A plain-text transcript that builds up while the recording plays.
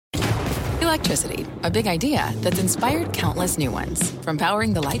Electricity, a big idea that's inspired countless new ones. From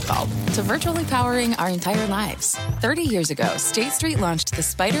powering the light bulb to virtually powering our entire lives. 30 years ago, State Street launched the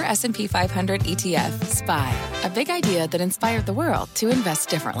SPDR S&P 500 ETF, SPY. A big idea that inspired the world to invest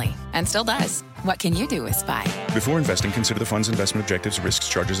differently. And still does. What can you do with SPY? Before investing, consider the fund's investment objectives, risks,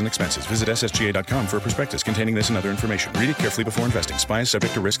 charges, and expenses. Visit ssga.com for a prospectus containing this and other information. Read it carefully before investing. SPY is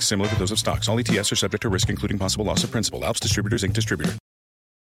subject to risks similar to those of stocks. All ETFs are subject to risk, including possible loss of principal. Alps Distributors, Inc. Distributor.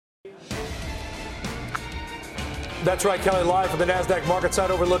 That's right, Kelly, live from the NASDAQ market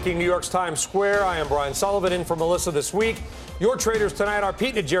site overlooking New York's Times Square. I am Brian Sullivan in for Melissa this week. Your traders tonight are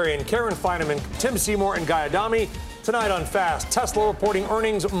Pete Najarian, Karen Fineman, Tim Seymour, and Guy Adami. Tonight on Fast, Tesla reporting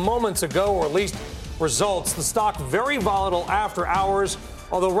earnings moments ago, or at least results. The stock very volatile after hours,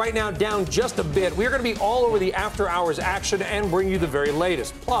 although right now down just a bit. We are going to be all over the after hours action and bring you the very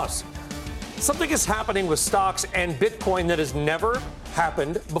latest. Plus, something is happening with stocks and Bitcoin that has never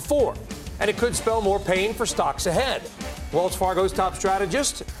happened before. And it could spell more pain for stocks ahead. Wells Fargo's top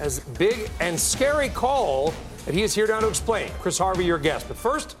strategist has a big and scary call that he is here now to explain. Chris Harvey, your guest. But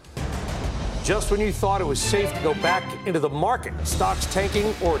first, just when you thought it was safe to go back into the market, stocks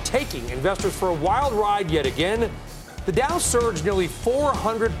tanking or taking investors for a wild ride yet again. The Dow surged nearly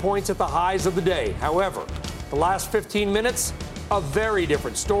 400 points at the highs of the day. However, the last 15 minutes, a very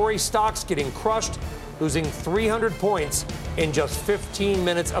different story. Stocks getting crushed, losing 300 points in just 15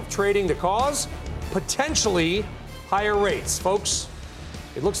 minutes of trading. The cause? Potentially higher rates. Folks,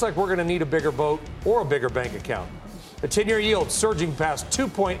 it looks like we're going to need a bigger boat or a bigger bank account. The 10-year yield surging past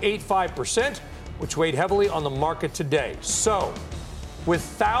 2.85%, which weighed heavily on the market today. So, with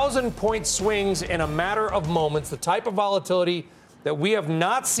 1,000-point swings in a matter of moments, the type of volatility that we have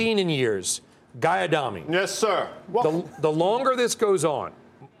not seen in years, Guy Adami. Yes, sir. The longer this goes on,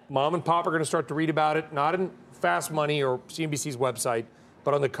 Mom and Pop are going to start to read about it, not in Fast Money or CNBC's website,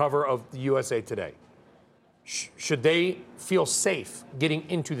 but on the cover of the USA Today. Should they feel safe getting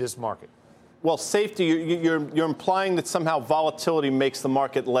into this market? Well, safety, you're implying that somehow volatility makes the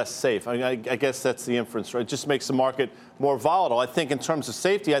market less safe. I guess that's the inference, right? It just makes the market more volatile. I think in terms of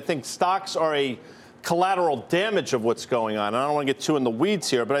safety, I think stocks are a collateral damage of what's going on. I don't want to get too in the weeds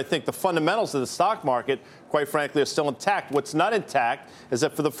here, but I think the fundamentals of the stock market, quite frankly, are still intact. What's not intact is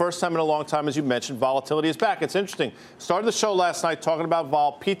that for the first time in a long time, as you mentioned, volatility is back. It's interesting. Started the show last night talking about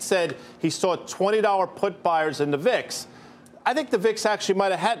vol. Pete said he saw $20 put buyers in the VIX. I think the VIX actually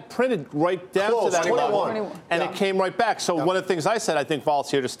might have had printed right down to that level, and it came right back. So one of the things I said, I think vol's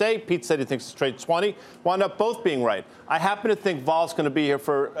here to stay. Pete said he thinks it's trade 20. Wound up both being right. I happen to think vol's going to be here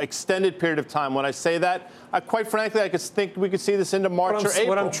for an extended period of time. When I say that, quite frankly, I could think we could see this into March or April.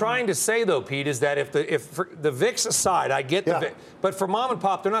 What I'm trying to say, though, Pete, is that if for the VIX aside, I get the VIX, but for Mom and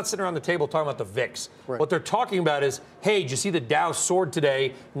Pop, they're not sitting around the table talking about the VIX. Right. What they're talking about is, hey, did you see the Dow soared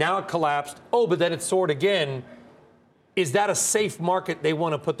today? Now it collapsed. Oh, but then it soared again. Is that a safe market they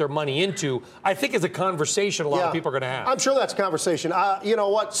want to put their money into? I think is a conversation a lot of people are going to have. I'm sure that's a conversation. You know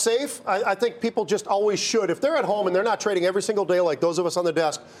what? Safe? I think people just always should. If they're at home and they're not trading every single day like those of us on the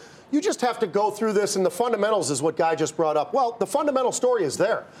desk, you just have to go through this, and the fundamentals is what Guy just brought up. Well, the fundamental story is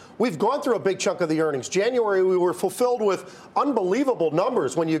there. We've gone through a big chunk of the earnings. January, we were fulfilled with unbelievable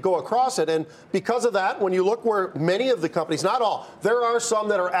numbers when you go across it, and because of that, when you look where many of the companies, not all, there are some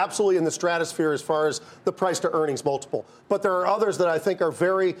that are absolutely in the stratosphere as far as the price to earnings multiple, but there are others that I think are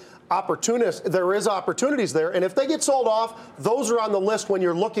very opportunist. There is opportunities there, and if they get sold off, those are on the list when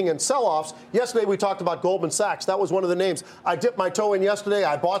you're looking in sell-offs. Yesterday, we talked about Goldman Sachs. That was one of the names. I dipped my toe in yesterday.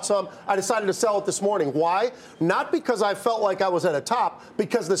 I bought some. I decided to sell it this morning. Why? Not because I felt like I was at a top,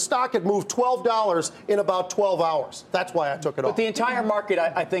 because the stock had moved $12 in about 12 hours. That's why I took it off. But the entire market,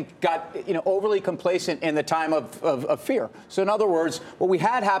 I think, got overly complacent in the time of fear. So in other words, what we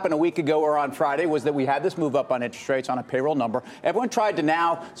had happen a week ago or on Friday was that we had this move up on interest rates on a payroll number. Everyone tried to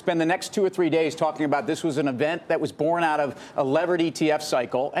now spend the next 2 or 3 days talking about this was an event that was born out of a levered ETF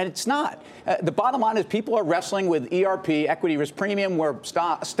cycle, and it's not. The bottom line is people are wrestling with ERP, equity risk premium, where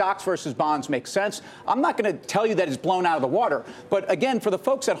stocks versus bonds make sense. I'm not going to tell you that it's blown out of the water, but again, for the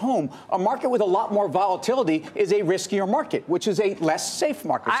folks at home, a market with a lot more volatility is a riskier market, which is a less safe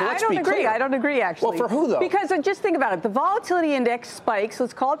market. So let's be clear. I don't agree, actually. Well, for who, though? Because just think about it. The volatility index spikes.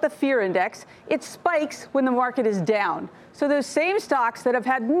 Let's call it the fear index. It spikes when the market is down. So those same stocks that have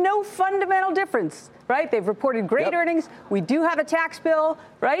had no fundamental difference, right? They've reported great earnings. We do have a tax bill,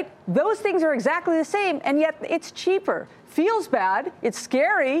 right? Those things are exactly the same, and yet it's cheaper. Feels bad. It's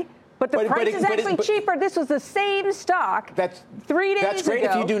scary. But the price is actually cheaper. This was the same stock 3 days ago. That's great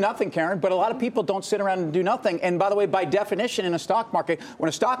if you do nothing, Karen, but a lot of people don't sit around and do nothing. And by the way, by definition in a stock market, when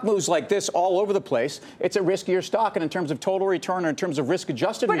a stock moves like this all over the place, it's a riskier stock. And in terms of total return or in terms of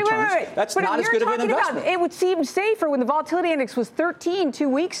risk-adjusted returns, that's not as good of an investment. It would seem safer when the volatility index was 13 2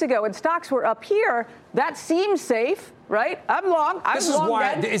 weeks ago and stocks were up here. That seems safe. Right? I'm long.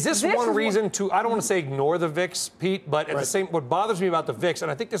 Is this one reason to, I don't want to say ignore the VIX, Pete, but at the same, what bothers me about the VIX, and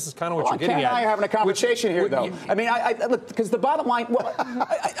I think this is kind of what you're getting at. Ken and I are having a conversation here, though. I mean, look, because the bottom line,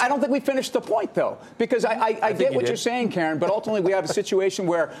 I don't think we finished the point, though, because I get what you're saying, Karen, but ultimately we have a situation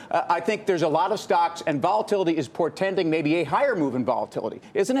where I think there's a lot of stocks and volatility is portending maybe a higher move in volatility,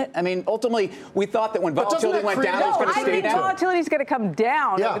 isn't it? I mean, ultimately, we thought that when volatility went down, it was going to stay down. I think volatility is going to come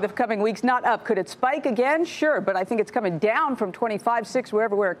down over the coming weeks, not up. Could it spike again? Sure, but I think it's coming down from 25.6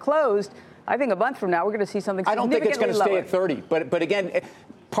 where it closed. I think a month from now we're going to see something significantly lower. I don't think it's going to stay at 30. But again,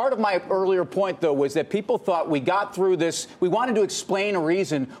 part of my earlier point, though, was that people thought we got through this. We wanted to explain a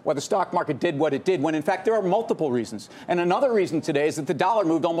reason why the stock market did what it did, when, in fact, there are multiple reasons. And another reason today is that the dollar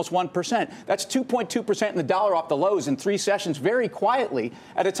moved almost 1%. That's 2.2% in the dollar off the lows in 3 sessions very quietly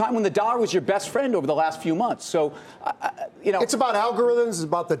at a time when the dollar was your best friend over the last few months. So, It's about algorithms. It's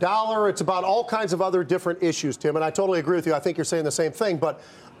about the dollar. It's about all kinds of other different issues, Tim. And I totally agree with you. I think you're saying the same thing. But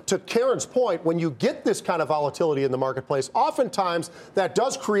to Karen's point, when you get this kind of volatility in the marketplace, oftentimes that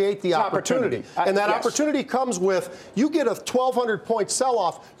does create the opportunity. And that opportunity comes with, you get a 1,200-point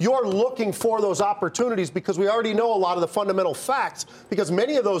sell-off, you're looking for those opportunities because we already know a lot of the fundamental facts, because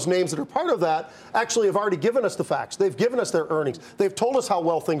many of those names that are part of that actually have already given us the facts. They've given us their earnings. They've told us how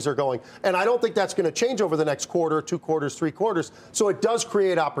well things are going. And I don't think that's going to change over the next quarter, 2 quarters, 3 quarters. So it does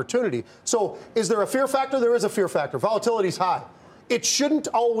create opportunity. So is there a fear factor? There is a fear factor. Volatility is high. It shouldn't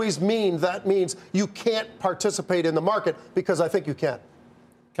always mean that means you can't participate in the market, because I think you can.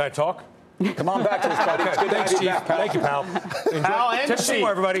 Can I talk? Come on back to this, buddy. Okay. Thanks, Chief. Thank you, pal. Pal and See you,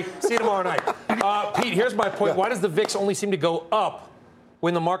 everybody. See you tomorrow night. Pete, here's my point. Why does the VIX only seem to go up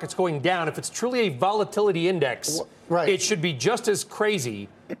when the market's going down? If it's truly a volatility index, it should be just as crazy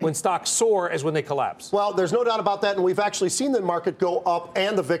when stocks soar as when they collapse. Well, there's no doubt about that, and we've actually seen the market go up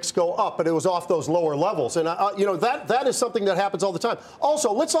and the VIX go up, but it was off those lower levels. And, that is something that happens all the time.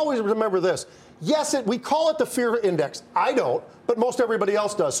 Also, let's always remember this. Yes, we call it the fear index. I don't, but most everybody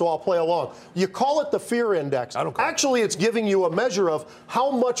else does, so I'll play along. You call it the fear index. Actually, it's giving you a measure of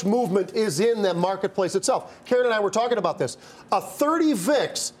how much movement is in the marketplace itself. Karen and I were talking about this. A 30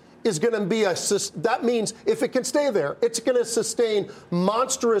 VIX is going to be that means if it can stay there, it's going to sustain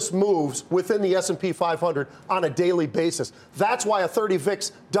monstrous moves within the S&P 500 on a daily basis. That's why a 30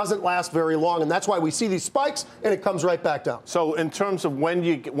 VIX doesn't last very long, and that's why we see these spikes and it comes right back down. So in terms of when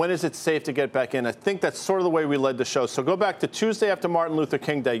is it safe to get back in, I think that's sort of the way we led the show. So go back to Tuesday after Martin Luther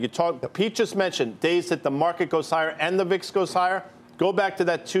King Day. Pete just mentioned days that the market goes higher and the VIX goes higher. Go back to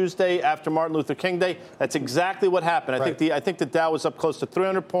that Tuesday after Martin Luther King Day. That's exactly what happened. I think the Dow was up close to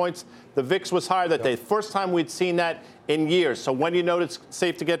 300 points. The VIX was higher that day. First time we'd seen that in years. So when do you know it's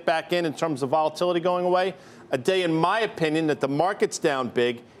safe to get back in terms of volatility going away? A day, in my opinion, that the market's down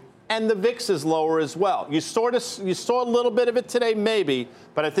big and the VIX is lower as well. You saw a little bit of it today, maybe,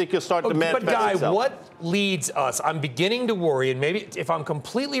 but I think you'll start to manifest itself. But, Guy, itself. what leads us? I'm beginning to worry, and maybe if I'm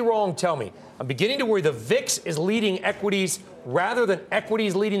completely wrong, tell me. I'm beginning to worry the VIX is leading equities rather than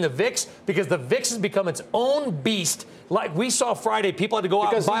equities leading the VIX, because the VIX has become its own beast. Like we saw Friday, people had to go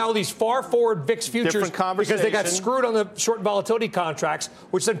out and buy all these far forward VIX futures because they got screwed on the short volatility contracts,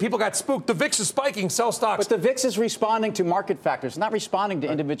 which then people got spooked. The VIX is spiking, sell stocks. But the VIX is responding to market factors, not responding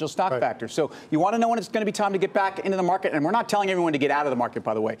to individual stock factors. So you want to know when it's going to be time to get back into the market? And we're not telling everyone to get out of the market,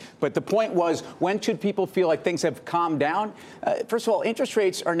 by the way. But the point was, when should people feel like things have calmed down? First of all, interest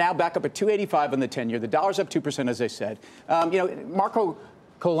rates are now back up at 2.85 on the 10-year. The dollar's up 2%, as I said. Marko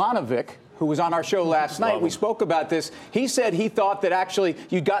Kolanovic, who was on our show last night, we spoke about this. He said he thought that actually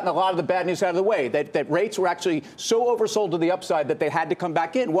you'd gotten a lot of the bad news out of the way, that rates were actually so oversold to the upside that they had to come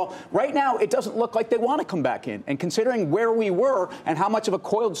back in. Well, right now, it doesn't look like they want to come back in. And considering where we were and how much of a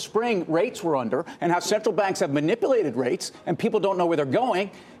coiled spring rates were under and how central banks have manipulated rates and people don't know where they're going,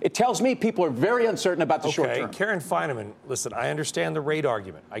 it tells me people are very uncertain about the short term. Karen Fineman, listen, I understand the rate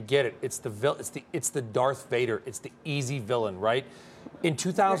argument. I get it. It's the Darth Vader. It's the easy villain, right? In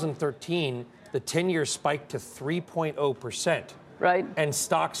 2013, the 10-year spiked to 3.0%. Right. And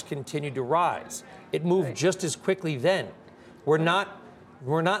stocks continued to rise. It moved just as quickly then. We're not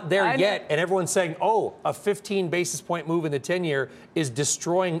there yet, and everyone's saying, a 15 basis point move in the 10-year is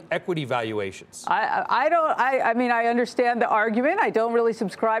destroying equity valuations. I mean, I understand the argument. I don't really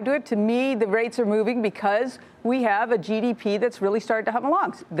subscribe to it. To me, the rates are moving because we have a GDP that's really started to hum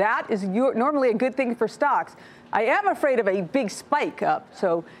along. That is normally a good thing for stocks. I am afraid of a big spike up.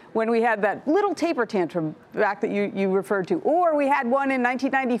 So when we had that little taper tantrum back that you referred to, or we had one in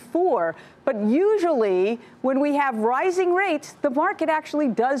 1994, but usually when we have rising rates, the market actually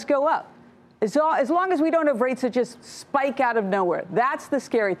does go up. As long as we don't have rates that just spike out of nowhere. That's the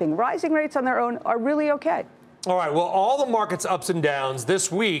scary thing. Rising rates on their own are really okay. All right, well, all the market's ups and downs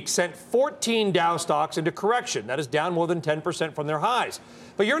this week sent 14 Dow stocks into correction. That is down more than 10% from their highs.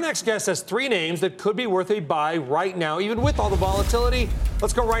 But your next guest has 3 names that could be worth a buy right now, even with all the volatility.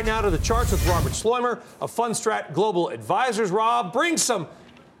 Let's go right now to the charts with Robert Schloemer of Fundstrat Global Advisors. Rob, bring some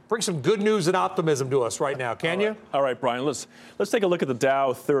good news and optimism to us right now, can you? All right, Brian, let's take a look at the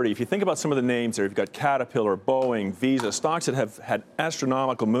Dow 30. If you think about some of the names there, you've got Caterpillar, Boeing, Visa, stocks that have had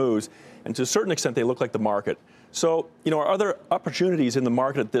astronomical moves, and to a certain extent, they look like the market. So, are other opportunities in the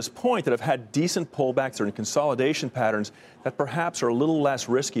market at this point that have had decent pullbacks or in consolidation patterns that perhaps are a little less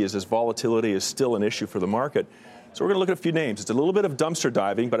risky as this volatility is still an issue for the market? So we're going to look at a few names. It's a little bit of dumpster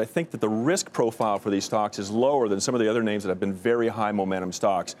diving, but I think that the risk profile for these stocks is lower than some of the other names that have been very high momentum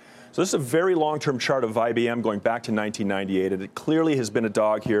stocks. So this is a very long-term chart of IBM going back to 1998, and it clearly has been a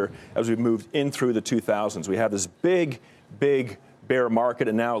dog here as we've moved in through the 2000s. We have this big bear market,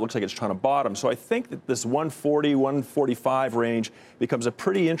 and now it looks like it's trying to bottom. So I think that this 140, 145 range becomes a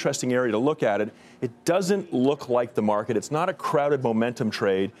pretty interesting area to look at it. It doesn't look like the market. It's not a crowded momentum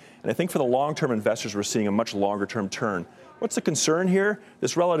trade. And I think for the long-term investors, we're seeing a much longer-term turn. What's the concern here?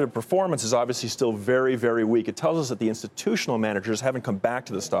 This relative performance is obviously still very, very weak. It tells us that the institutional managers haven't come back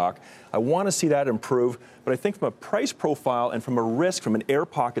to the stock. I want to see that improve, but I think from a price profile and from a risk, from an air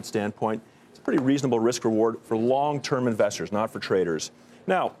pocket standpoint, pretty reasonable risk reward for long-term investors, not for traders.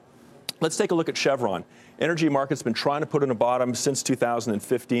 Now, let's take a look at Chevron. Energy market's been trying to put in a bottom since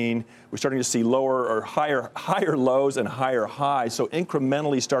 2015. We're starting to see lower or higher lows and higher highs, so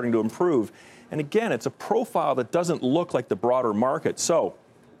incrementally starting to improve. And again, it's a profile that doesn't look like the broader market. So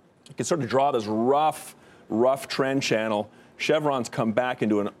you can sort of draw this rough trend channel. Chevron's come back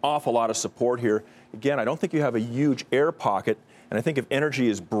into an awful lot of support here. Again, I don't think you have a huge air pocket. And I think if energy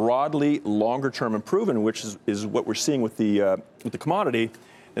is broadly longer-term improvement, which is what we're seeing with the commodity,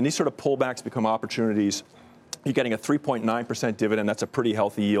 then these sort of pullbacks become opportunities. You're getting a 3.9% dividend. That's a pretty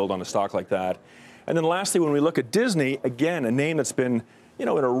healthy yield on a stock like that. And then lastly, when we look at Disney, again, a name that's been, in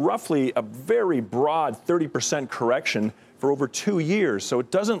a very broad 30% correction for over 2 years. So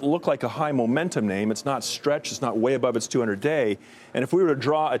it doesn't look like a high momentum name. It's not stretched. It's not way above its 200-day. And if we were to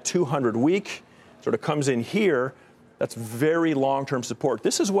draw a 200-week, sort of comes in here, that's very long-term support.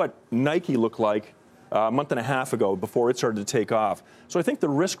 This is what Nike looked like a month and a half ago before it started to take off. So I think the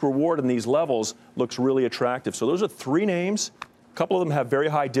risk-reward in these levels looks really attractive. So those are 3 names. A couple of them have very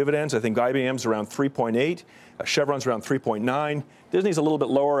high dividends. I think IBM's around 3.8. Chevron's around 3.9. Disney's a little bit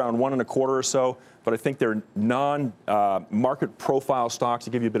lower, around 1.25 or so. But I think they're non-market profile stocks to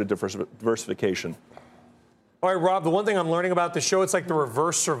give you a bit of diversification. All right, Rob, the one thing I'm learning about the show, it's like the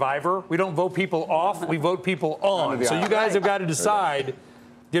reverse Survivor. We don't vote people off, we vote people on. So you guys have got to decide.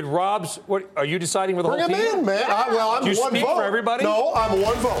 Did Rob's, what are you deciding for the whole team? Bring him in, man. I'm Do you one speak vote. for everybody? No, I'm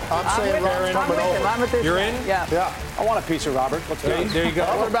one vote. I'm saying Rob's coming over. I'm with this. You're in? Yeah. I want a piece of Robert. Let's go. There you go.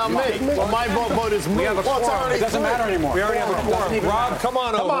 What about me? Well, my vote is We have a quorum. It doesn't matter anymore. We already have a quorum. Rob, come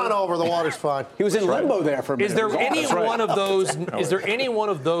on over. Come on over. The water's fine. He was in limbo there for a minute. Is there any one of those? Is there any one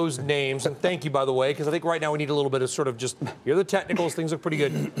of those names? And thank you, by the way, because I think right now we need a little bit of sort of just you're the technicals. Things look pretty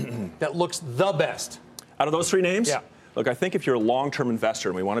good. That looks the best out of those 3 names. Yeah. Look, I think if you're a long-term investor,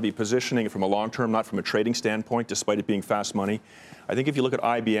 and we want to be positioning it from a long-term, not from a trading standpoint, despite it being fast money, I think if you look at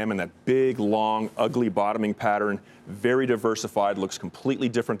IBM and that big, long, ugly bottoming pattern, very diversified, looks completely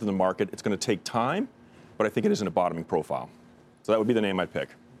different than the market. It's going to take time, but I think it isn't a bottoming profile. So that would be the name I'd pick.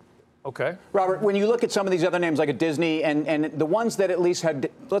 Okay. Robert, when you look at some of these other names like a Disney and the ones that at least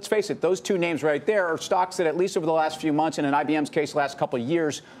had, let's face it, those 2 names right there are stocks that at least over the last few months and in IBM's case, last couple of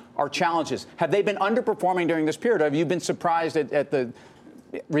years, are challenges. Have they been underperforming during this period? Or have you been surprised at the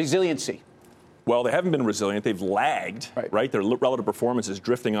resiliency? Well, they haven't been resilient. They've lagged, right? Their relative performance is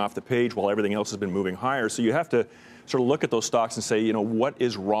drifting off the page while everything else has been moving higher. So you have to sort of look at those stocks and say, what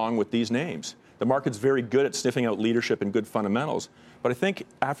is wrong with these names? The market's very good at sniffing out leadership and good fundamentals. But I think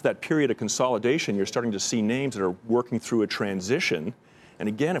after that period of consolidation, you're starting to see names that are working through a transition. And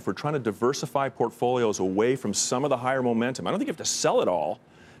again, if we're trying to diversify portfolios away from some of the higher momentum, I don't think you have to sell it all,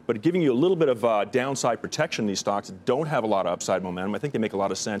 but giving you a little bit of downside protection, these stocks don't have a lot of upside momentum. I think they make a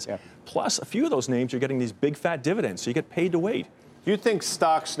lot of sense. Yeah. Plus, a few of those names, you're getting these big fat dividends, so you get paid to wait. Do you think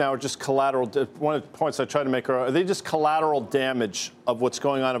stocks now are just collateral? One of the points I tried to make are they just collateral damage of what's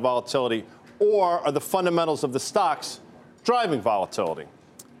going on in volatility? or are the fundamentals of the stocks driving volatility?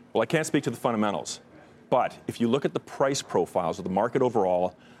 Well, I can't speak to the fundamentals, but if you look at the price profiles of the market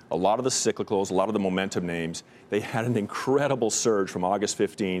overall, a lot of the cyclicals, a lot of the momentum names, they had an incredible surge from August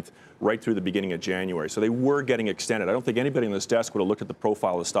 15th right through the beginning of January. So they were getting extended. I don't think anybody on this desk would have looked at the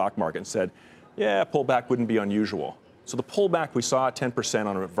profile of the stock market and said, yeah, pullback wouldn't be unusual. So the pullback we saw at 10%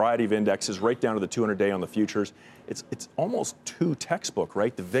 on a variety of indexes, right down to the 200-day on the futures, it's almost too textbook,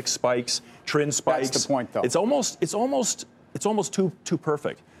 right? The VIX spikes, trend spikes. That's the point, though. It's almost too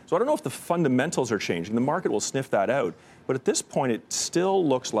perfect. So I don't know if the fundamentals are changing. The market will sniff that out. But at this point, it still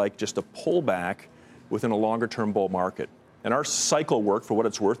looks like just a pullback within a longer-term bull market. And our cycle work, for what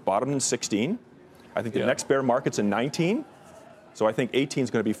it's worth, bottomed in 16. I think the next bear market's in 19. So I think 18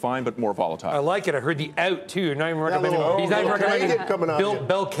 is going to be fine, but more volatile. I like it. I heard the out, too. You're not even recommending. He's not even recommending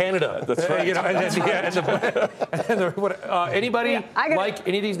Bell Canada. That's right. Anybody like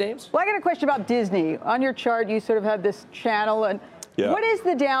any of these names? Well, I got a question about Disney. On your chart, you sort of had this channel. And what is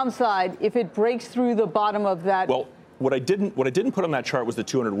the downside if it breaks through the bottom of that? Well, what I didn't put on that chart was the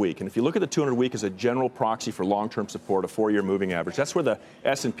 200-week. And if you look at the 200-week as a general proxy for long-term support, a 4-year moving average, that's where the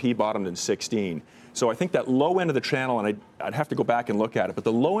S&P bottomed in 16. So I think that low end of the channel, and I'd have to go back and look at it, but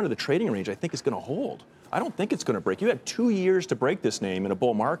the low end of the trading range I think is going to hold. I don't think it's going to break. You had 2 years to break this name in a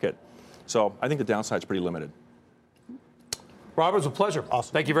bull market. So I think the downside's pretty limited. Robert, it was a pleasure.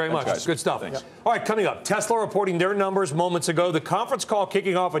 Awesome. Thank you very much. Guys. Good stuff. Thanks. All right, coming up, Tesla reporting their numbers moments ago. The conference call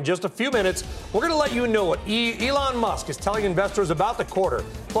kicking off in just a few minutes. We're going to let you know what Elon Musk is telling investors about the quarter.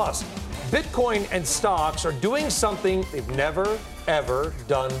 Plus, Bitcoin and stocks are doing something they've never, ever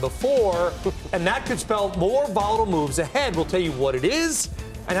done before, and that could spell more volatile moves ahead. We'll tell you what it is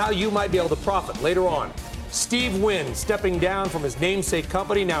and how you might be able to profit later on. Steve Wynn stepping down from his namesake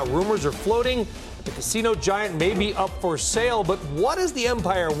company. Now rumors are floating. The casino giant may be up for sale, but what is the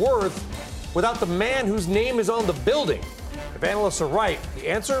empire worth without the man whose name is on the building? If analysts are right, the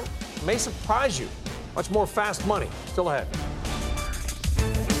answer may surprise you. Much more fast money still ahead.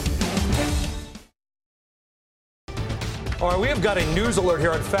 All right, we have got a news alert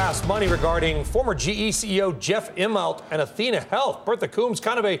here on Fast Money regarding former GE CEO Jeff Immelt and Athena Health. Bertha Coombs,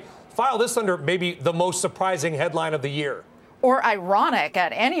 kind of file this under maybe the most surprising headline of the year. Or ironic,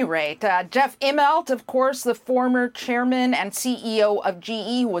 at any rate. Jeff Immelt, of course, the former chairman and CEO of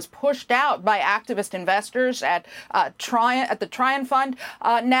GE, who was pushed out by activist investors at the Trian Fund,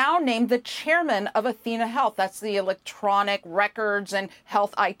 now named the chairman of Athena Health. That's the electronic records and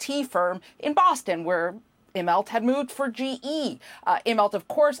health IT firm in Boston, where Immelt had moved for GE. Immelt, of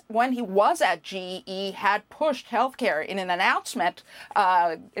course, when he was at GE, had pushed healthcare. In an announcement,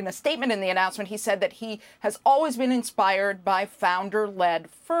 in a statement in the announcement, he said that he has always been inspired by founder-led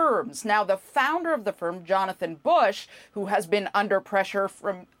firms. Now, the founder of the firm, Jonathan Bush, who has been under pressure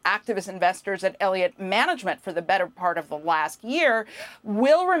from activist investors at Elliott Management for the better part of the last year,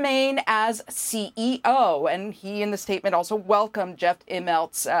 will remain as CEO. And he, in the statement, also welcomed Jeff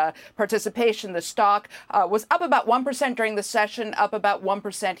Immelt's participation. The stock was up about 1% during the session, up about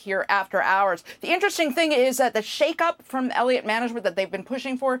 1% here after hours. The interesting thing is that the shakeup from Elliott Management that they've been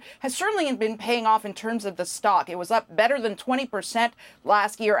pushing for has certainly been paying off in terms of the stock. It was up better than 20%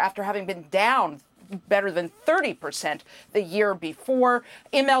 last year after having been down better than 30% the year before.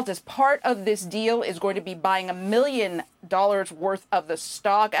 Immelt, as part of this deal, is going to be buying $1 million worth of the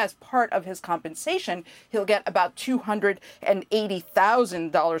stock. As part of his compensation, he'll get about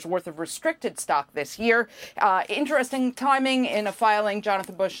 $280,000 worth of restricted stock this year. Interesting timing in a filing.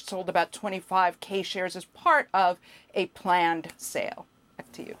 Jonathan Bush sold about 25K shares as part of a planned sale.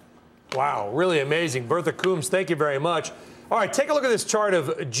 Back to you. Wow, really amazing. Bertha Coombs, thank you very much. All right, take a look at this chart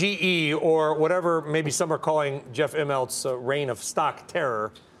of GE, or whatever maybe some are calling Jeff Immelt's reign of stock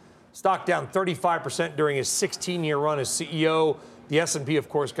terror. Stock down 35% during his 16-year run as CEO. The S&P, of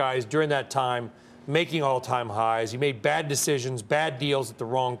course, guys, during that time, making all-time highs. He made bad decisions, bad deals at the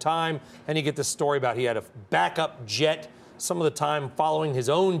wrong time. And you get this story about he had a backup jet some of the time following his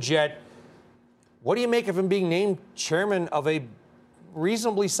own jet. What do you make of him being named chairman of a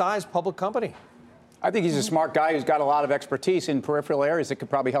reasonably sized public company? I think he's a smart guy who's got a lot of expertise in peripheral areas that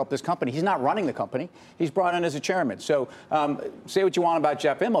could probably help this company. He's not running the company. He's brought in as a chairman. So say what you want about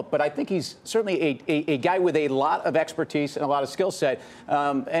Jeff Immelt, but I think he's certainly a guy with a lot of expertise and a lot of skill set.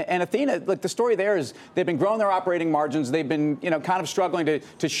 And Athena, look, the story there is they've been growing their operating margins. They've been, kind of struggling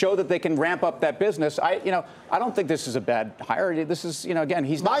to show that they can ramp up that business. I don't think this is a bad hire. This is, again,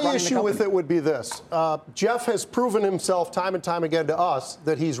 he's not running the company. My issue with it would be this. Jeff has proven himself time and time again to us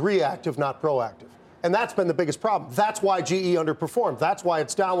that he's reactive, not proactive. And that's been the biggest problem. That's why GE underperformed. That's why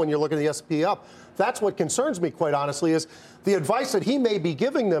it's down when you look at the S&P up. That's what concerns me, quite honestly, is the advice that he may be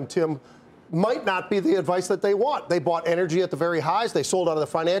giving them, Tim, might not be the advice that they want. They bought energy at the very highs. They sold out of the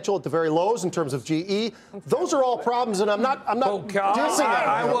financial at the very lows in terms of GE. Those are all problems, and I'm not dissing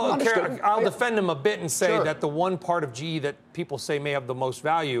them. I'll defend them a bit and say that the one part of GE that people say may have the most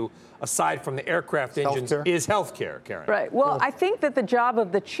value, aside from the aircraft engines, is healthcare, Karen. Right. Well, I think that the job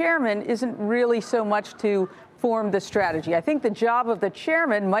of the chairman isn't really so much to form the strategy. I think the job of the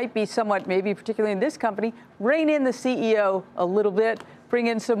chairman might be somewhat, maybe particularly in this company, rein in the CEO a little bit, bring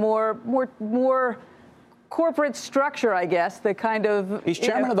in some more corporate structure, I guess, the kind of... He's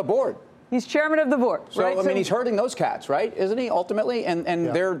chairman of the board. He's chairman of the board. So, right? I mean, he's hurting those cats, right? Isn't he, ultimately? And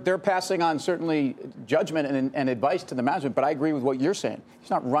they're passing on, certainly, judgment and advice to the management. But I agree with what you're saying.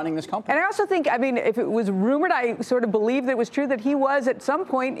 He's not running this company. And I also think, I mean, if it was rumored, I sort of believe that it was true that he was, at some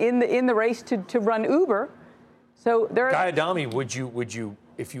point, in the race to run Uber. So there. Guy Adami, would you,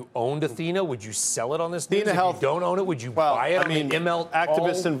 if you owned Athena, would you sell it on this news? If you don't own it, would you buy it? Immelt,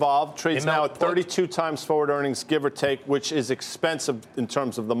 activists involved, trades now at 32 times forward earnings, give or take, which is expensive in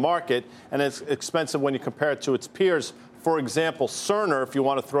terms of the market, and it's expensive when you compare it to its peers. For example, Cerner, if you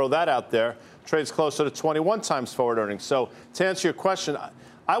want to throw that out there, trades closer to 21 times forward earnings. So to answer your question,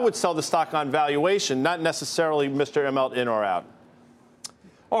 I would sell the stock on valuation, not necessarily Mr. Immelt in or out.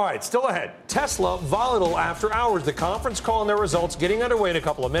 All right, still ahead. Tesla volatile after hours. The conference call and their results getting underway in a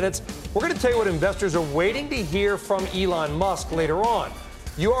couple of minutes. We're going to tell you what investors are waiting to hear from Elon Musk later on.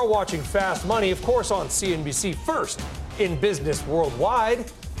 You are watching Fast Money, of course, on CNBC, first in business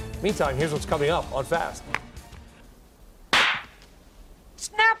worldwide. Meantime, here's what's coming up on Fast.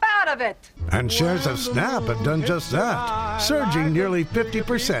 Snap out of it! And shares of Snap have done just that, surging nearly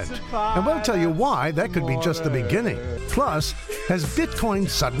 50%. And we'll tell you why that could be just the beginning. Plus, has Bitcoin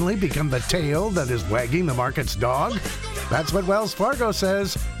suddenly become the tail that is wagging the market's dog? That's what Wells Fargo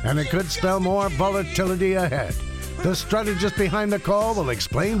says, and it could spell more volatility ahead. The strategist behind the call will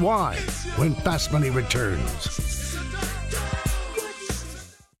explain why when Fast Money returns.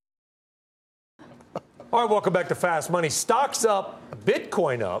 All right, welcome back to Fast Money. Stocks up,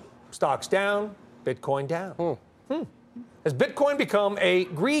 Bitcoin up, stocks down, Bitcoin down. Has Bitcoin become a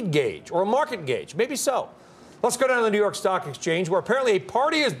greed gauge or a market gauge? Maybe so. Let's go down to the New York Stock Exchange, where apparently a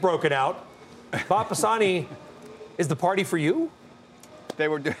party has broken out. Bob Pisani, is the party for you?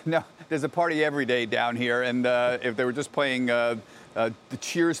 No, there's a party every day down here, and if they were just playing the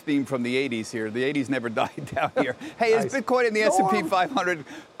Cheers theme from the 80s here. The 80s never died down here. Hey, is Bitcoin and the S&P 500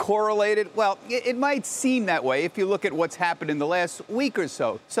 correlated? Well, it might seem that way if you look at what's happened in the last week or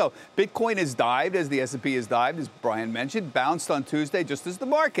so. So Bitcoin has dived as the S&P has dived, as Brian mentioned, bounced on Tuesday just as the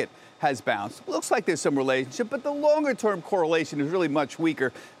market has bounced. Looks like there's some relationship, but the longer-term correlation is really much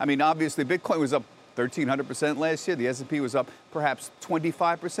weaker. I mean, obviously, Bitcoin was up 1,300% last year. The S&P was up perhaps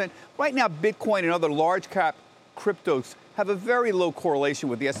 25%. Right now, Bitcoin and other large-cap cryptos have a very low correlation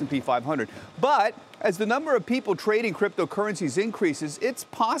with the S&P 500. But as the number of people trading cryptocurrencies increases, it's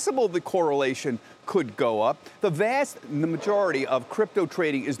possible the correlation could go up. The majority of crypto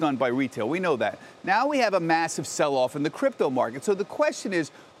trading is done by retail. We know that. Now we have a massive sell-off in the crypto market. So the question is,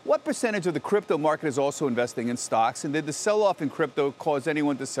 what percentage of the crypto market is also investing in stocks? And did the sell-off in crypto cause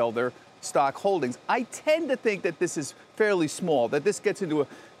anyone to sell their stock holdings? I tend to think that this is fairly small, that this gets into a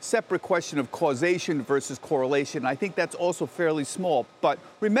separate question of causation versus correlation. I think that's also fairly small. But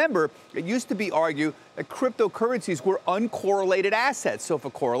remember, it used to be argued that cryptocurrencies were uncorrelated assets. So if a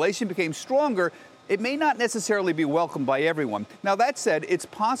correlation became stronger, it may not necessarily be welcomed by everyone. Now, that said, it's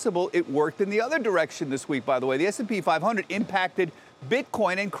possible it worked in the other direction this week, by the way. The S&P 500 impacted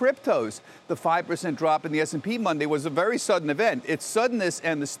Bitcoin and cryptos. The 5% drop in the S&P Monday was a very sudden event. Its suddenness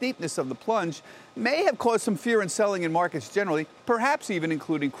and the steepness of the plunge may have caused some fear and selling in markets generally, perhaps even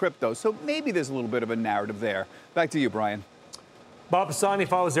including crypto. So maybe there's a little bit of a narrative there. Back to you, Brian. Bob Pisani,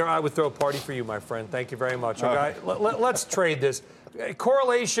 if I was there, I would throw a party for you, my friend. Thank you very much. Okay? Let's trade this.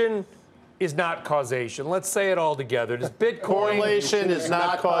 Correlation is not causation. Let's say it all together. Does Bitcoin... Correlation is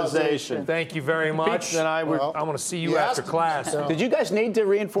not causation. Thank you very much. Then I want to see you after class. Did you guys need to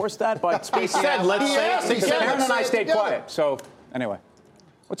reinforce that by speaking? He said, let's say it. Aaron and I stayed quiet. So, anyway.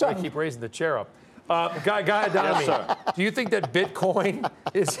 What's up? I keep raising the chair up. Guy Adami, yes, do you think that Bitcoin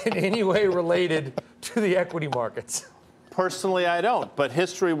is in any way related to the equity markets? Personally, I don't. But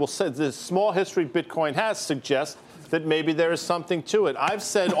history will say, the small history Bitcoin has suggests that maybe there is something to it. I've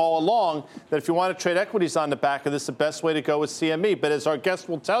said all along that if you want to trade equities on the back of this, the best way to go is CME. But as our guest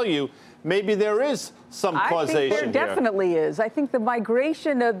will tell you, maybe there is some causation I think there definitely is. I think the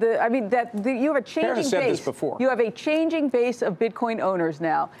migration of you have a changing base. This before. You have a changing base of Bitcoin owners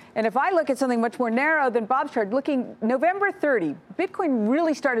now. And if I look at something much more narrow than Bob's chart, looking November 30, Bitcoin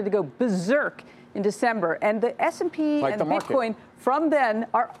really started to go berserk in December. And the S&P Like and the market. Bitcoin from then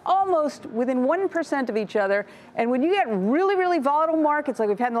are almost within 1% of each other. And when you get really, really volatile markets like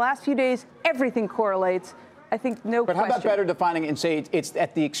we've had in the last few days, everything correlates. I think no But question. how about better defining it and say it's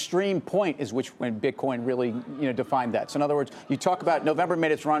at the extreme point is when Bitcoin really defined that. So in other words, you talk about November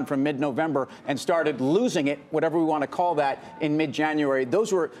made its run from mid-November and started losing it, whatever we want to call that, in mid-January.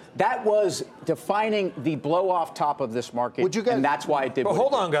 That was defining the blow-off top of this market, and that's why it did. Well, what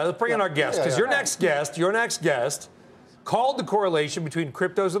hold it did. on, guys. Let's bring in our guest because your next guest called the correlation between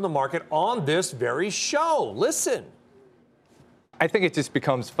cryptos and the market on this very show. Listen. I think it just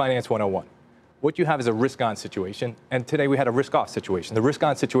becomes finance 101. What you have is a risk-on situation, and today we had a risk-off situation. The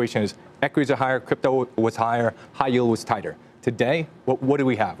risk-on situation is equities are higher, crypto was higher, high yield was tighter. Today, what do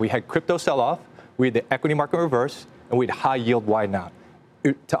we have? We had crypto sell-off, we had the equity market reverse, and we had high yield widen out.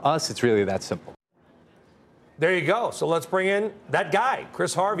 To us, it's really that simple. There you go. So let's bring in that guy.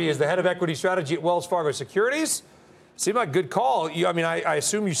 Chris Harvey is the head of equity strategy at Wells Fargo Securities. Seemed like a good call. I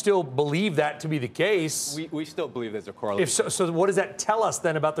assume you still believe that to be the case. We still believe there's a correlation. So what does that tell us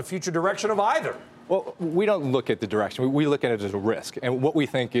then about the future direction of either? Well, we don't look at the direction. We look at it as a risk. And what we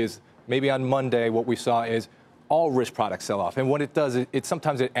think is maybe on Monday what we saw is all risk products sell off. And what it does is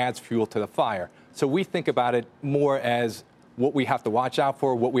sometimes it adds fuel to the fire. So we think about it more as what we have to watch out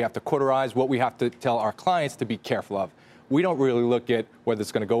for, what we have to cauterize, what we have to tell our clients to be careful of. We don't really look at whether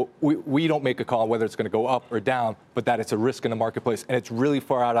it's going to go, we don't make a call whether it's going to go up or down, but that it's a risk in the marketplace. And it's really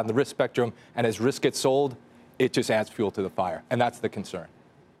far out on the risk spectrum. And as risk gets sold, it just adds fuel to the fire. And that's the concern.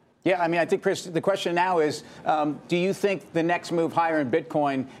 Yeah, I mean, I think, Chris, the question now is, do you think the next move higher in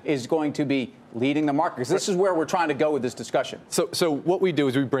Bitcoin is going to be leading the market? Because this is where we're trying to go with this discussion. So what we do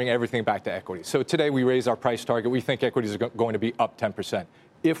is we bring everything back to equity. So today we raise our price target. We think equities are going to be up 10%.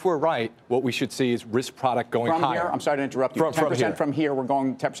 If we're right, what we should see is risk product going from higher. Here, I'm sorry to interrupt you. 10% from here, we're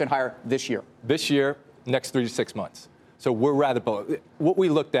going 10% higher this year. This year, next 3 to 6 months. So we're rather below. What we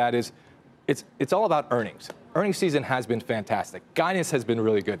looked at is it's all about earnings. Earnings season has been fantastic. Guidance has been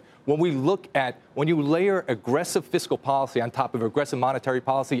really good. When you layer aggressive fiscal policy on top of aggressive monetary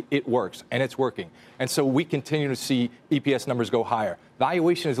policy, it works, and it's working. And so we continue to see EPS numbers go higher.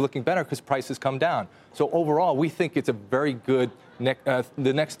 Valuation is looking better because prices come down. So overall, we think it's a very good, the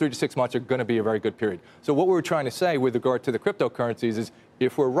next 3 to 6 months are going to be a very good period. So what we're trying to say with regard to the cryptocurrencies is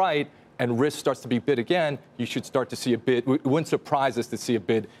if we're right, and risk starts to be bid again, you should start to see a bid. It wouldn't surprise us to see a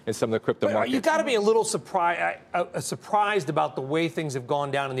bid in some of the crypto markets. You've got to be a little surprised about the way things have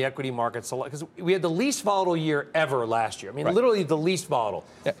gone down in the equity markets. Because we had the least volatile year ever last year. I mean, literally the least volatile.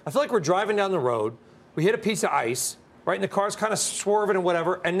 Yeah. I feel like we're driving down the road. We hit a piece of ice, right? And the car's kind of swerving and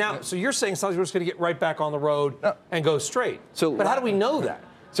whatever. And now, so you're saying sometimes we're just going to get right back on the road and go straight. But how do we know that?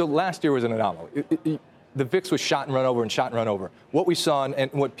 So last year was an anomaly. The VIX was shot and run over and shot and run over. What we saw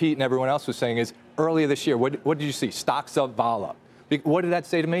and what Pete and everyone else was saying is earlier this year, what did you see? Stocks up, vol up. What did that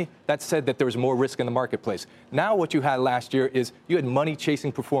say to me? That said that there was more risk in the marketplace. Now what you had last year is you had money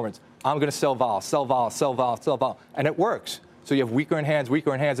chasing performance. I'm going to sell vol, sell vol, sell vol, sell vol. And it works. So you have weaker in hands,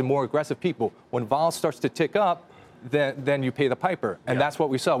 and more aggressive people. When vol starts to tick up, then you pay the piper. And that's what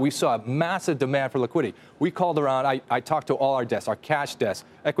we saw. We saw a massive demand for liquidity. We called around, I talked to all our desks, our cash desk,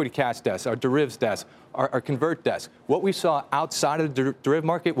 equity cash desk, our derivatives desk, our convert desk. What we saw outside of the derivative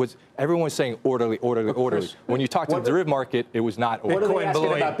market was everyone was saying orderly, orderly, orderly. When you talk to the derivative market, it was not orderly. What are they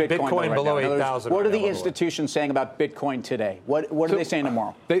asking about Bitcoin below 8,000. What are the institutions saying about Bitcoin today? What are they saying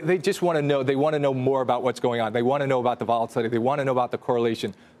tomorrow? They just want to know. They want to know more about what's going on. They want to know about the volatility. They want to know about the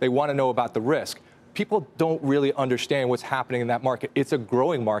correlation. They want to know about the risk. People don't really understand what's happening in that market. It's a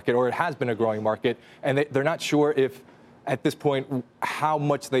growing market, or it has been a growing market, and they're not sure if, at this point, how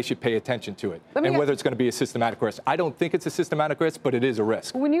much they should pay attention to it, and whether it's going to be a systematic risk. I don't think it's a systematic risk, but it is a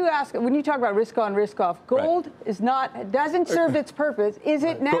risk. When you talk about risk on, risk off, gold doesn't serve its purpose. Is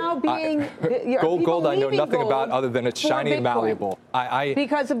it now being gold? I know nothing about other than it's shiny and malleable.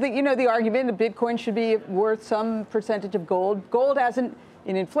 Because of the argument that Bitcoin should be worth some percentage of gold. Gold hasn't.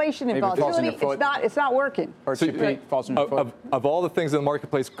 In inflation and volatility, it's not working. Of all the things in the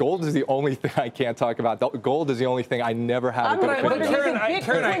marketplace, gold is the only thing I can't talk about. Gold is the only thing I never had a good opinion on.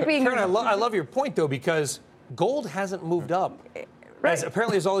 Karen, I love your point, though, because gold hasn't moved up. As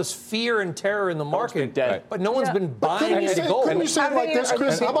apparently there's all this fear and terror in the market, but no one's been buying into gold. Couldn't you say it like this,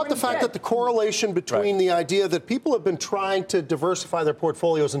 Chris? How about the fact that the correlation between the idea that people have been trying to diversify their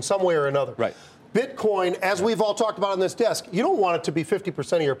portfolios in some way or another? Right. Bitcoin, as we've all talked about on this desk, you don't want it to be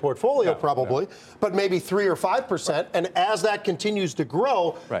 50% of your portfolio but maybe 3 or 5%. And as that continues to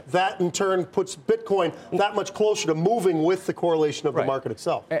grow, that in turn puts Bitcoin that much closer to moving with the correlation of the market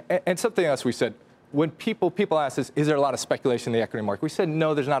itself. And something else we said, when people ask us, is there a lot of speculation in the equity market? We said,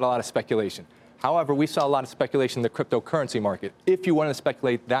 no, there's not a lot of speculation. However, we saw a lot of speculation in the cryptocurrency market. If you wanted to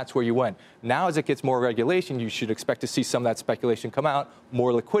speculate, that's where you went. Now, as it gets more regulation, you should expect to see some of that speculation come out,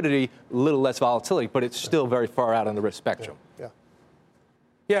 more liquidity, a little less volatility, but it's still very far out on the risk spectrum.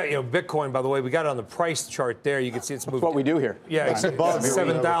 Yeah, Bitcoin, by the way, we got it on the price chart there. You can see it's moving. That's what we do here. Yeah, it's above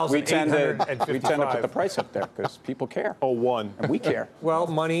 7,855. We tend to put the price up there because people care. Oh, one. And we care. Well,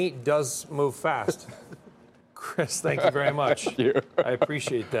 money does move fast. Chris, thank you very much. Thank you. I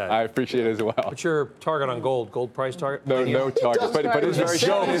appreciate that. I appreciate it as well. What's your target on gold? Gold price target? No target, but it's very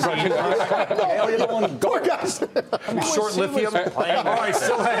short. Poor guys. You short lithium? All right,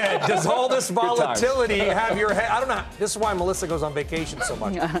 still ahead. Does all this volatility have your head? I don't know. This is why Melissa goes on vacation so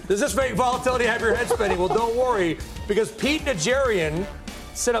much. Does this make volatility have your head spinning? Well, don't worry, because Pete Najarian,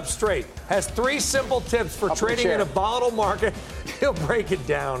 sit up straight, has 3 simple tips for trading in a volatile market. He'll break it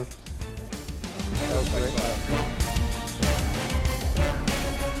down.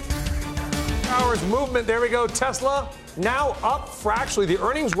 Hours movement. There we go. Tesla now up fractionally. The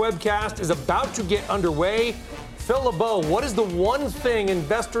earnings webcast is about to get underway. Phil LeBeau, what is the one thing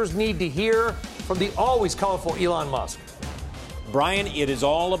investors need to hear from the always colorful Elon Musk? Brian, it is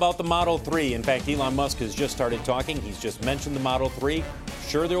all about the Model 3. In fact, Elon Musk has just started talking. He's just mentioned the Model 3.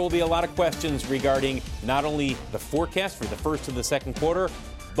 Sure, there will be a lot of questions regarding not only the forecast for the first and the second quarter,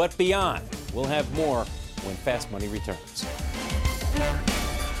 but beyond. We'll have more when Fast Money returns.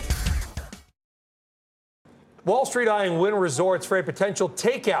 Wall Street eyeing Wynn Resorts for a potential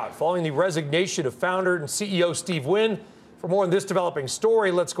takeout following the resignation of founder and CEO Steve Wynn. For more on this developing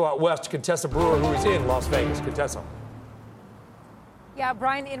story, let's go out west to Contessa Brewer, who is in Las Vegas. Contessa. Yeah,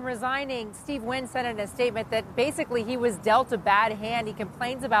 Brian, in resigning, Steve Wynn said in a statement that basically he was dealt a bad hand. He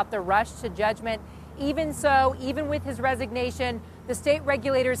complains about the rush to judgment. Even so, even with his resignation, the state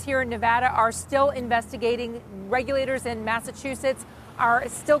regulators here in Nevada are still investigating. Regulators in Massachusetts are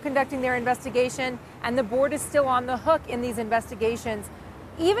still conducting their investigation, and the board is still on the hook in these investigations.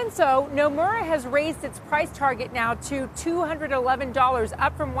 Even so, Nomura has raised its price target now to $211,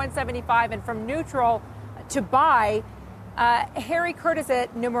 up from $175 and from neutral to buy. Harry Curtis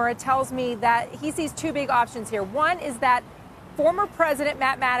at Nomura tells me that he sees 2 big options here. One is that former President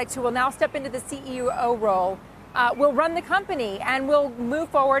Matt Maddox, who will now step into the CEO role, will run the company and will move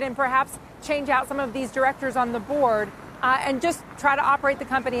forward and perhaps change out some of these directors on the board and just try to operate the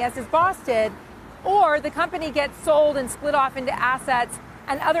company as his boss did. Or the company gets sold and split off into assets,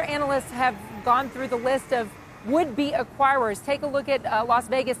 and other analysts have gone through the list of would-be acquirers. Take a look at Las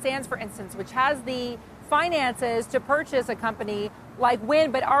Vegas Sands, for instance, which has the finances to purchase a company like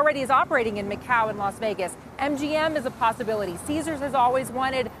Wynn, but already is operating in Macau and Las Vegas. MGM is a possibility. Caesars has always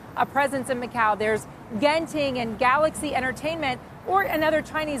wanted a presence in Macau. There's Genting and Galaxy Entertainment, or another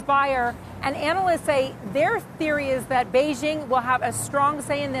Chinese buyer. And analysts say their theory is that Beijing will have a strong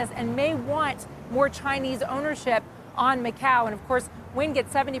say in this and may want more Chinese ownership on Macau. And of course, Wynn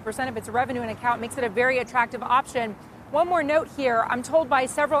gets 70% of its revenue in Macau. It makes it a very attractive option. One more note here. I'm told by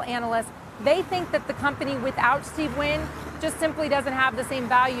several analysts, they think that the company without Steve Wynn just simply doesn't have the same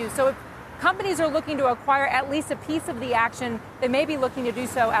value. So if companies are looking to acquire at least a piece of the action, they may be looking to do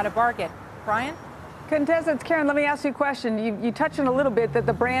so at a bargain. Brian? Contessa, it's Karen. Let me ask you a question. You touched on a little bit that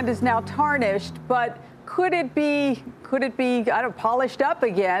the brand is now tarnished, but could it be, polished up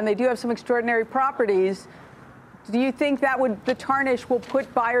again? They do have some extraordinary properties. Do you think that the tarnish will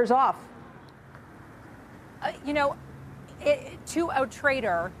put buyers off? To a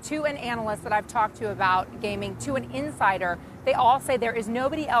trader, to an analyst that I've talked to about gaming, to an insider, they all say there is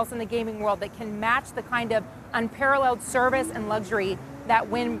nobody else in the gaming world that can match the kind of unparalleled service and luxury that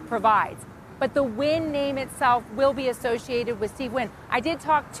Wynn provides. But the Wynn name itself will be associated with Steve Wynn. I did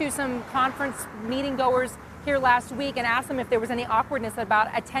talk to some conference meeting goers here last week and asked them if there was any awkwardness about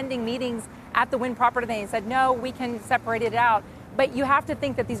attending meetings at the Wynn property. They said, no, we can separate it out. But you have to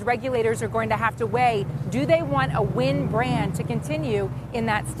think that these regulators are going to have to weigh, do they want a Wynn brand to continue in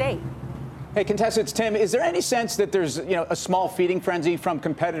that state? Hey, Contessa, it's Tim. Is there any sense that there's a small feeding frenzy from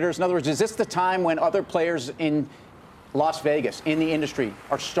competitors? In other words, is this the time when other players in Las Vegas, in the industry,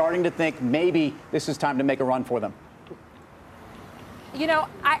 are starting to think maybe this is time to make a run for them?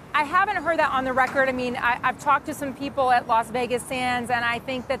 I haven't heard that on the record. I mean, I've talked to some people at Las Vegas Sands, and I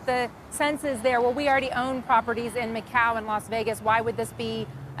think that the sense is there, well, we already own properties in Macau and Las Vegas. Why would this be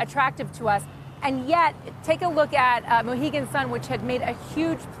attractive to us? And yet, take a look at Mohegan Sun, which had made a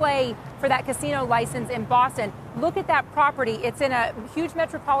huge play for that casino license in Boston. Look at that property. It's in a huge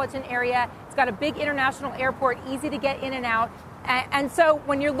metropolitan area. It's got a big international airport, easy to get in and out. And so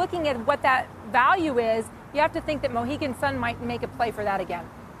when you're looking at what that value is, you have to think that Mohegan Sun might make a play for that again.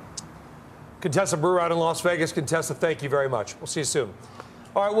 Contessa Brewer out in Las Vegas. Contessa, thank you very much. We'll see you soon.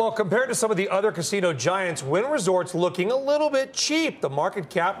 All right, well, compared to some of the other casino giants, Wynn Resort's looking a little bit cheap. The market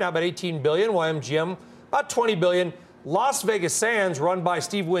cap now about $18 billion, while MGM about $20 billion. Las Vegas Sands, run by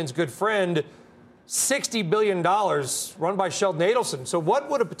Steve Wynn's good friend, $60 billion, run by Sheldon Adelson. So what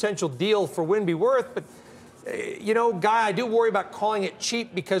would a potential deal for Wynn be worth? But, Guy, I do worry about calling it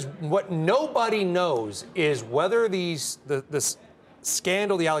cheap because what nobody knows is whether the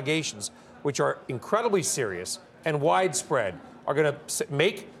scandal, the allegations, which are incredibly serious and widespread, are going to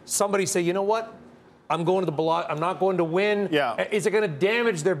make somebody say, you know what, I'm going to the Bellagio, I'm not going to Wynn. Yeah. Is it going to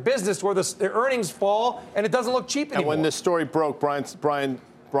damage their business where their earnings fall and it doesn't look cheap anymore? And when this story broke,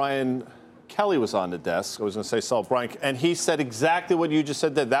 Brian Kelly was on the desk. I was going to say Saul Brian, and he said exactly what you just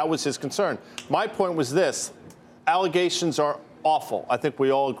said there. That was his concern. My point was this. Allegations are awful. I think we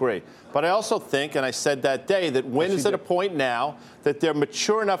all agree. But I also think, and I said that day, that Wynn is at a point now that they're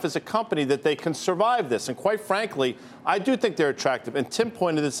mature enough as a company that they can survive this. And quite frankly, I do think they're attractive. And Tim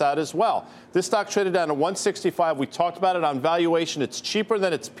pointed this out as well. This stock traded down to 165. We talked about it on valuation. It's cheaper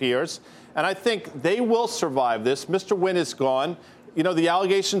than its peers. And I think they will survive this. Mr. Wynn is gone. The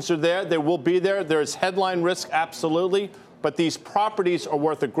allegations are there. They will be there. There is headline risk, absolutely. But these properties are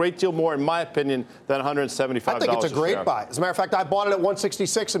worth a great deal more, in my opinion, than $175. I think it's a great buy. As a matter of fact, I bought it at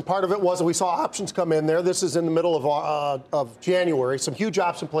 166, and part of it was we saw options come in there. This is in the middle of January. Some huge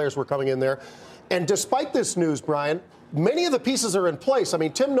option players were coming in there. And despite this news, Brian, many of the pieces are in place. I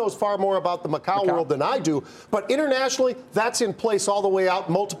mean, Tim knows far more about the Macau world than I do, but internationally, that's in place all the way out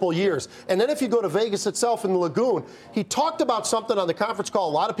multiple years. And then if you go to Vegas itself in the Lagoon, he talked about something on the conference call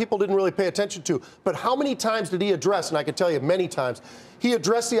a lot of people didn't really pay attention to, but how many times did he address, and I can tell you many times, he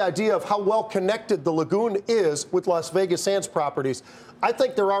addressed the idea of how well connected the Lagoon is with Las Vegas Sands properties. I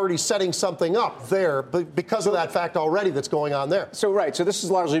think they're already setting something up there because of that fact already that's going on there. So this has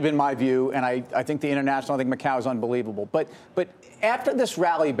largely been my view, and I think the international, I think Macau is unbelievable. But after this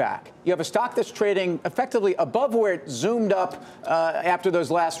rally back, you have a stock that's trading effectively above where it zoomed up after those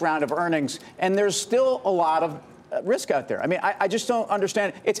last round of earnings, and there's still a lot of risk out there. I mean, I just don't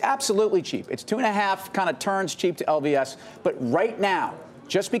understand. It's absolutely cheap. It's 2.5 kind of turns cheap to LVS. But right now,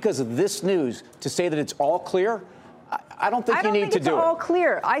 just because of this news, to say that it's all clear, I don't think you need to do it. I don't think it's all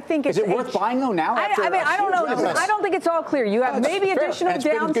clear. I think it's. Is it worth buying though now? I don't know. I don't think it's all clear. You have maybe additional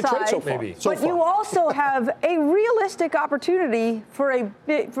downside, but you also have a realistic opportunity for a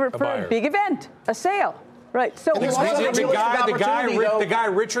big event, a sale. Right. So the guy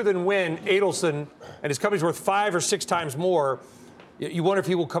richer than Wynn, Adelson, and his company's worth 5 or 6 times more. You wonder if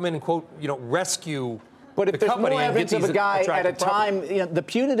he will come in and quote, rescue. But if there's more evidence of a guy at a time, the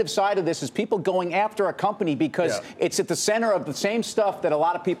punitive side of this is people going after a company because it's at the center of the same stuff that a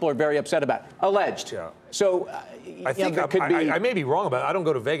lot of people are very upset about. Alleged. Yeah. So I think I may be wrong about it. I don't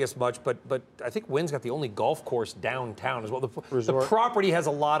go to Vegas much, but I think Wynn's got the only golf course downtown as well. The property has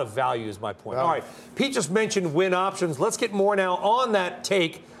a lot of value, is my point. All right. Pete just mentioned Wynn options. Let's get more now on that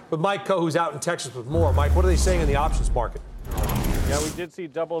take with Mike Coe, who's out in Texas with more. Mike, what are they saying in the options market? Yeah, we did see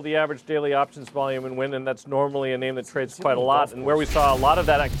double the average daily options volume in Wynn, and that's normally a name that trades quite a lot. And where we saw a lot of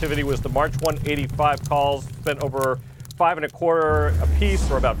that activity was the March 185 calls, spent over 5.25 a piece,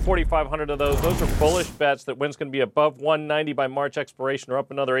 or about 4,500 of those. Those are bullish bets that Wynn's going to be above 190 by March expiration, or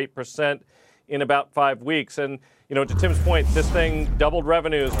up another 8% in about 5 weeks. And, to Tim's point, this thing doubled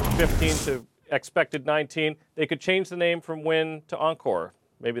revenues from 15 to expected 19. They could change the name from Wynn to Encore.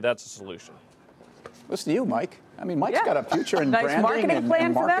 Maybe that's a solution. Listen to you, Mike. I mean, Mike's got a future in nice branding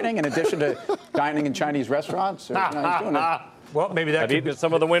and marketing in addition to dining in Chinese restaurants. He's doing it. Well, maybe that could be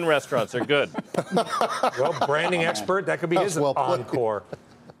some of the Wynn restaurants. They're good. Well, branding expert, that could be his encore.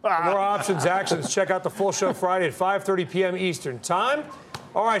 For more options actions, check out the full show Friday at 5:30 p.m. Eastern Time.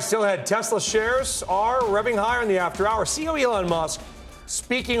 All right, still ahead. Tesla shares are revving higher in the after hour. CEO Elon Musk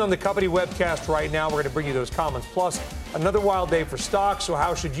speaking on the company webcast right now. We're going to bring you those comments. Plus, another wild day for stocks. So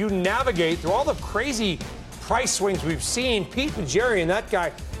how should you navigate through all the crazy price swings we've seen? Pete Najarian, that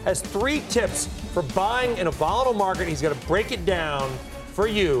guy, has 3 tips for buying in a volatile market. He's going to break it down for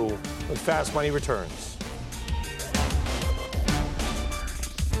you when Fast Money returns.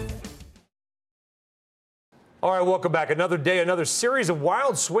 All right, welcome back. Another day, another series of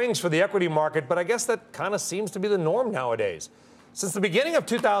wild swings for the equity market, but I guess that kind of seems to be the norm nowadays. Since the beginning of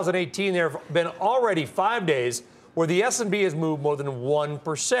 2018, there have been already 5 days where the S&P has moved more than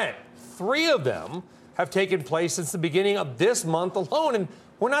 1%. 3 of them have taken place since the beginning of this month alone, and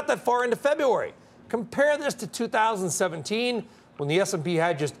we're not that far into February. Compare this to 2017, when the S&P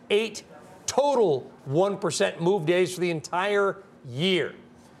had just 8 total 1% move days for the entire year.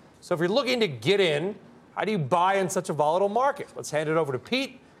 So if you're looking to get in, how do you buy in such a volatile market? Let's hand it over to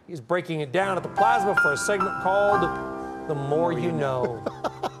Pete. He's breaking it down at the Plasma for a segment called The more you know.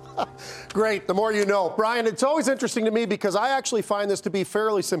 Great, the more you know. Brian, it's always interesting to me because I actually find this to be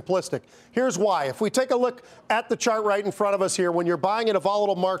fairly simplistic. Here's why. If we take a look at the chart right in front of us here, when you're buying in a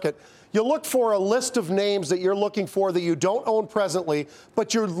volatile market, you look for a list of names that you're looking for that you don't own presently,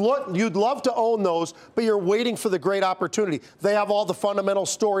 but you'd love to own those, but you're waiting for the great opportunity. They have all the fundamental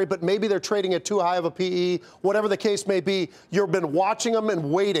story, but maybe they're trading at too high of a PE, whatever the case may be. You've been watching them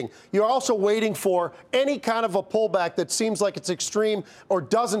and waiting. You're also waiting for any kind of a pullback that seems like it's extreme or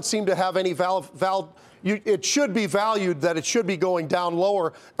doesn't seem to have any it should be valued that it should be going down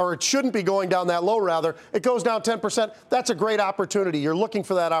lower, or it shouldn't be going down that low, rather. It goes down 10%. That's a great opportunity. You're looking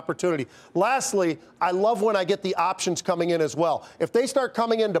for that opportunity. Lastly, I love when I get the options coming in as well. If they start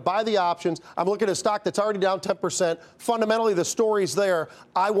coming in to buy the options, I'm looking at a stock that's already down 10%. Fundamentally, the story's there.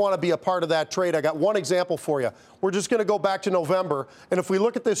 I want to be a part of that trade. I got one example for you. We're just going to go back to November. And if we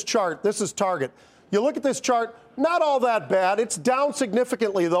look at this chart, this is Target. You look at this chart, not all that bad. It's down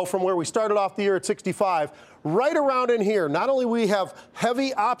significantly, though, from where we started off the year at 65. Right around in here, not only we have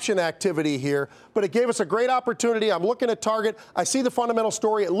heavy option activity here, but it gave us a great opportunity. I'm looking at Target. I see the fundamental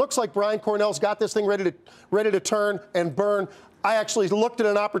story. It looks like Brian Cornell's got this thing ready to turn and burn. I actually looked at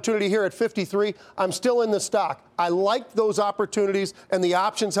an opportunity here at 53. I'm still in the stock. I like those opportunities, and the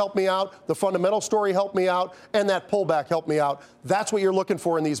options help me out. The fundamental story helped me out, and that pullback helped me out. That's what you're looking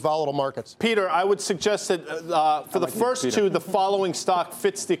for in these volatile markets. Peter, I would suggest that for the first two, the following stock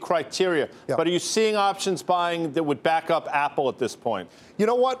fits the criteria. Yep. But are you seeing options buying that would back up Apple at this point? You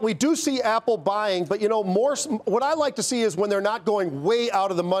know what? We do see Apple buying, but, what I like to see is when they're not going way out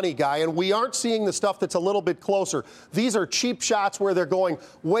of the money, Guy, and we aren't seeing the stuff that's a little bit closer. These are cheap shots where they're going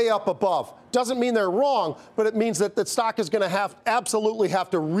way up above. Doesn't mean they're wrong, but it means that the stock is going to absolutely have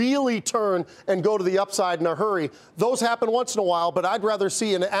to really turn and go to the upside in a hurry. Those happen once in a while, but I'd rather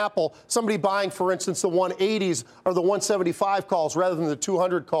see in Apple somebody buying, for instance, the 180s or the 175 calls rather than the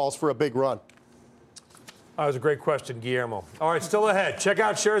 200 calls for a big run. That was a great question, Guillermo. All right, still ahead. Check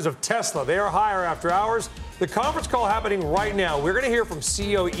out shares of Tesla. They are higher after hours. The conference call happening right now. We're going to hear from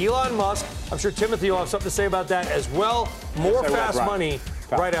CEO Elon Musk. I'm sure Timothy will have something to say about that as well. More Fast Money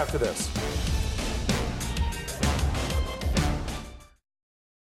right after this.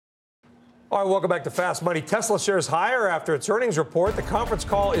 All right, welcome back to Fast Money. Tesla shares higher after its earnings report. The conference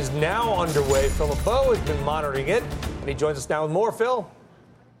call is now underway. Philip Bowe has been monitoring it, and he joins us now with more. Phil?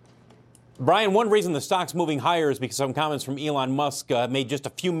 Brian, one reason the stock's moving higher is because some comments from Elon Musk made just a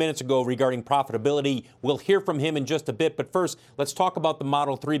few minutes ago regarding profitability. We'll hear from him in just a bit. But first, let's talk about the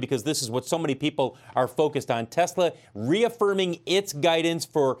Model 3 because this is what so many people are focused on. Tesla reaffirming its guidance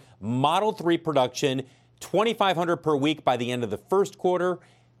for Model 3 production, 2,500 per week by the end of the first quarter,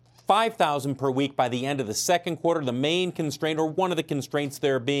 5,000 per week by the end of the second quarter. The main constraint, or one of the constraints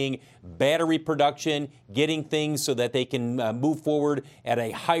there, being battery production, getting things so that they can move forward at a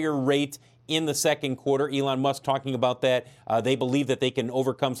higher rate in the second quarter. Elon Musk talking about that. They believe that they can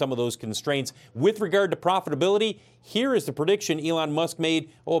overcome some of those constraints. With regard to profitability, here is the prediction Elon Musk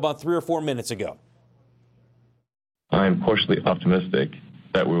made, about 3 or 4 minutes ago. I'm cautiously optimistic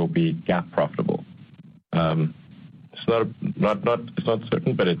that we will be GAAP profitable. It's not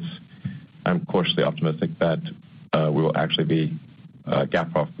certain, but I'm cautiously optimistic that we will actually be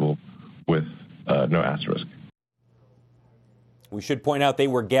GAAP profitable with no asterisk. We should point out they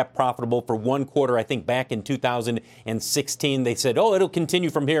were GAAP profitable for one quarter, I think, back in 2016. They said, it'll continue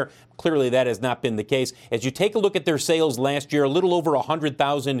from here. Clearly, that has not been the case. As you take a look at their sales last year, a little over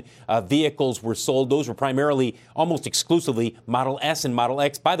 100,000 vehicles were sold. Those were primarily, almost exclusively, Model S and Model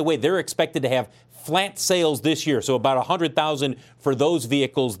X. By the way, they're expected to have flat sales this year, so about 100,000 for those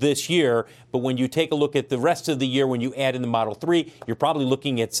vehicles this year. But when you take a look at the rest of the year, when you add in the Model 3, you're probably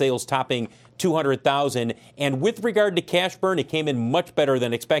looking at sales topping 200,000. And with regard to cash burn, it came in much better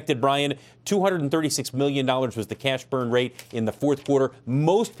than expected, Brian. $236 million was the cash burn rate in the fourth quarter.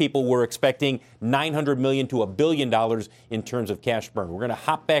 Most people were expecting $900 million to $1 billion in terms of cash burn. We're going to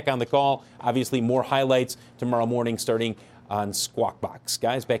hop back on the call. Obviously, more highlights tomorrow morning starting on Squawk Box.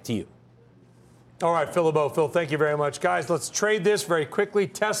 Guys, back to you. All right, Phil LeBeau. Phil, thank you very much. Guys, let's trade this very quickly.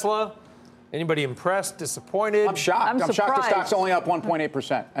 Tesla, anybody impressed, disappointed? I'm shocked. I'm shocked the stock's only up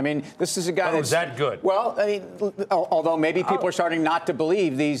 1.8%. I mean, this is a guy that's... is that good? Well, I mean, although maybe people are starting not to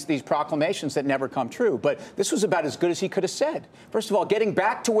believe these proclamations that never come true. But this was about as good as he could have said. First of all, getting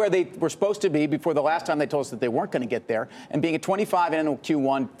back to where they were supposed to be before the last time they told us that they weren't going to get there, and being at 25 in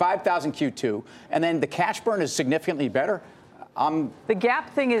Q1, 5,000 Q2, and then the cash burn is significantly better. The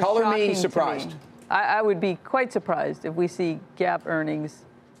GAAP thing is color shocking me surprised. To me. I would be quite surprised if we see GAAP earnings,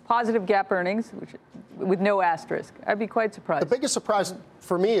 positive GAAP earnings, with no asterisk. I'd be quite surprised. The biggest surprise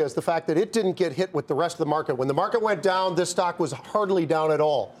for me is the fact that it didn't get hit with the rest of the market. When the market went down, this stock was hardly down at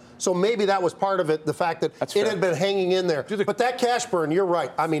all. So maybe that was part of it, the fact that it had been hanging in there. But that cash burn, you're right.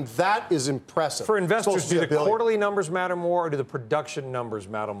 I mean, that is impressive. For investors, do the quarterly numbers matter more, or do the production numbers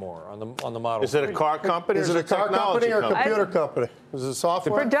matter more on the model? Is it a car company? Is it a car company or a computer company? Is it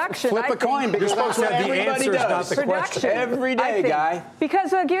software? The production. Flip a coin because that's what everybody does. The question. Every day, guy.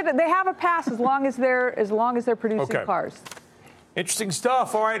 Because they have a pass as long as they're producing cars. Interesting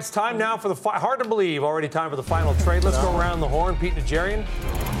stuff. All right, it's time now for hard to believe, already time for the final trade. Let's go around the horn. Pete Najarian.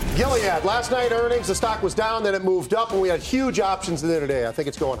 Gilead, last night earnings, the stock was down, then it moved up, and we had huge options in there today. I think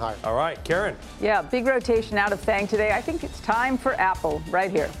it's going higher. All right, Karen. Yeah, big rotation out of FANG today. I think it's time for Apple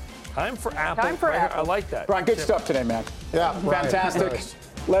right here. Time for Apple. Time for Apple. I like that. Brian, good stuff today, man. Yeah, fantastic. Nice.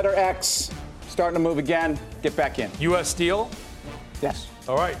 Letter X, starting to move again. Get back in. U.S. Steel? Yes.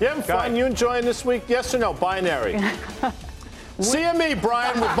 All right. Yeah, I'm fine. You enjoying this week? Yes or no? Binary. CME,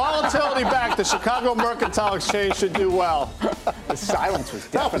 Brian, with volatility back, the Chicago Mercantile Exchange should do well. The silence was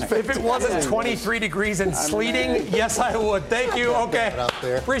deafening. If it wasn't 23 degrees and sleeting, yes, I would. Thank you. Okay.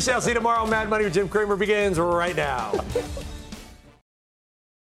 Appreciate it. I'll see you tomorrow. Mad Money with Jim Cramer begins right now.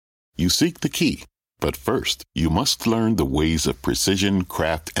 You seek the key, but first, you must learn the ways of precision,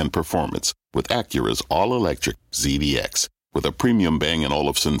 craft, and performance with Acura's all-electric ZDX. With a premium Bang &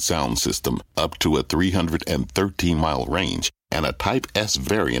 Olufsen sound system up to a 313-mile range and a Type S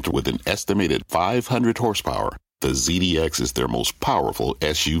variant with an estimated 500 horsepower, the ZDX is their most powerful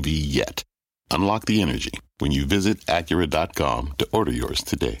SUV yet. Unlock the energy when you visit Acura.com to order yours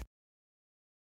today.